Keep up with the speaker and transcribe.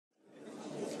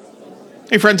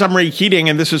Hey friends, I'm Ray Keating,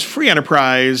 and this is Free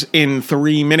Enterprise in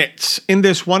 3 minutes. In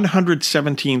this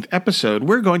 117th episode,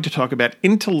 we're going to talk about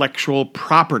intellectual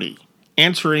property,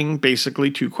 answering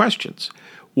basically two questions.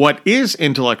 What is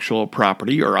intellectual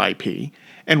property, or IP,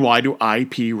 and why do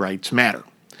IP rights matter?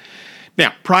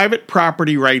 Now, private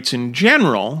property rights in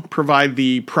general provide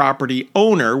the property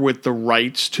owner with the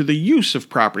rights to the use of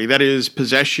property, that is,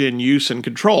 possession, use, and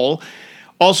control,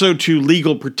 also to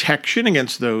legal protection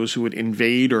against those who would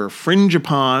invade or infringe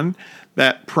upon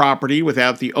that property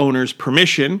without the owner's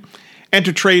permission, and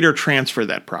to trade or transfer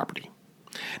that property.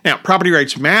 Now, property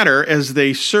rights matter as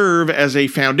they serve as a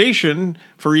foundation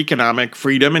for economic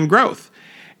freedom and growth,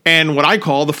 and what I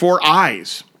call the 4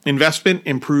 I's: investment,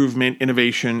 improvement,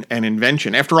 innovation, and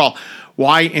invention. After all,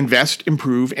 why invest,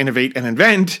 improve, innovate, and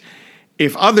invent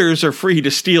if others are free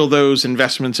to steal those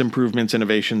investments, improvements,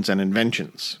 innovations, and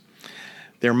inventions?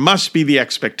 There must be the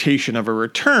expectation of a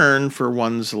return for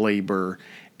one's labor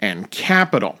and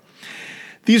capital.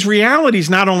 These realities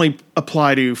not only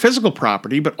apply to physical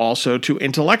property, but also to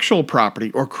intellectual property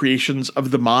or creations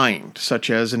of the mind, such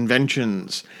as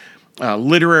inventions,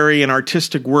 literary and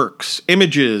artistic works,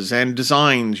 images, and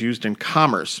designs used in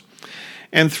commerce.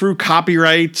 And through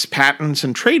copyrights, patents,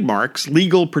 and trademarks,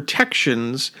 legal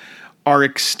protections are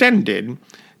extended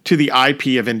to the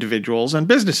IP of individuals and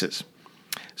businesses.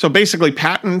 So basically,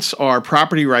 patents are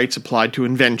property rights applied to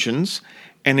inventions,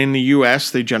 and in the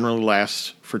U.S., they generally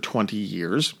last for 20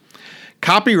 years.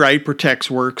 Copyright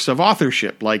protects works of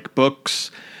authorship, like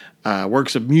books,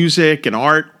 works of music, and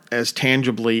art as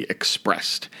tangibly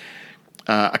expressed.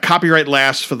 A copyright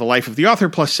lasts for the life of the author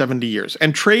plus 70 years.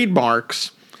 And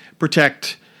trademarks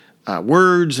protect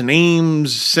words,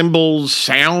 names, symbols,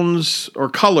 sounds, or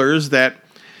colors that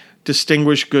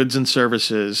distinguish goods and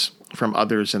services from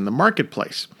others in the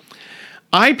marketplace.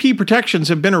 IP protections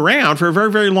have been around for a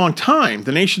very, very long time.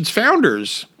 The nation's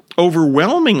founders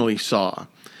overwhelmingly saw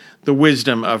the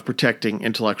wisdom of protecting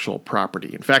intellectual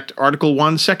property. In fact, Article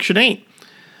 1, Section 8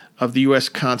 of the U.S.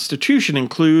 Constitution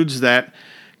includes that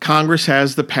Congress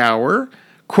has the power,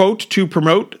 quote, to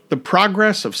promote the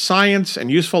progress of science and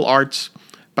useful arts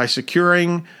by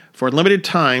securing for limited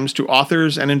times to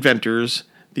authors and inventors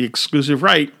the exclusive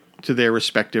right to their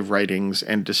respective writings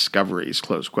and discoveries,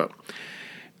 close quote.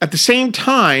 At the same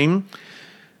time,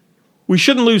 we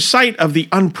shouldn't lose sight of the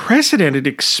unprecedented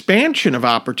expansion of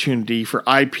opportunity for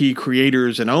IP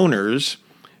creators and owners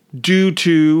due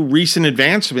to recent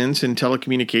advancements in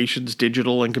telecommunications,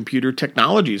 digital, and computer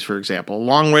technologies, for example,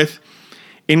 along with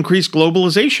increased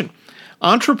globalization.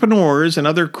 Entrepreneurs and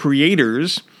other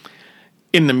creators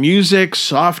in the music,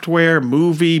 software,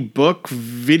 movie, book,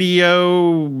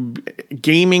 video,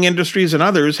 gaming industries, and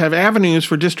others have avenues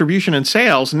for distribution and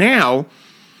sales now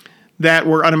that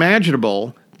were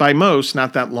unimaginable by most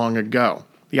not that long ago.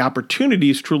 The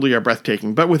opportunities truly are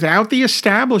breathtaking, but without the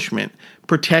establishment,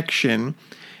 protection,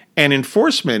 and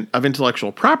enforcement of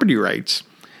intellectual property rights,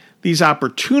 these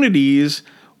opportunities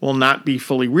will not be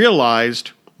fully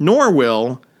realized, nor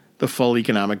will the full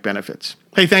economic benefits.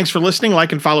 Hey, thanks for listening.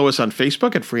 Like and follow us on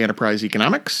Facebook at Free Enterprise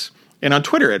Economics and on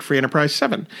Twitter at Free Enterprise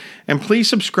 7. And please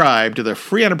subscribe to the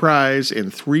Free Enterprise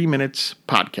in 3 Minutes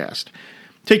podcast.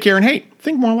 Take care and hey,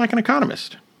 think more like an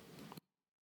economist.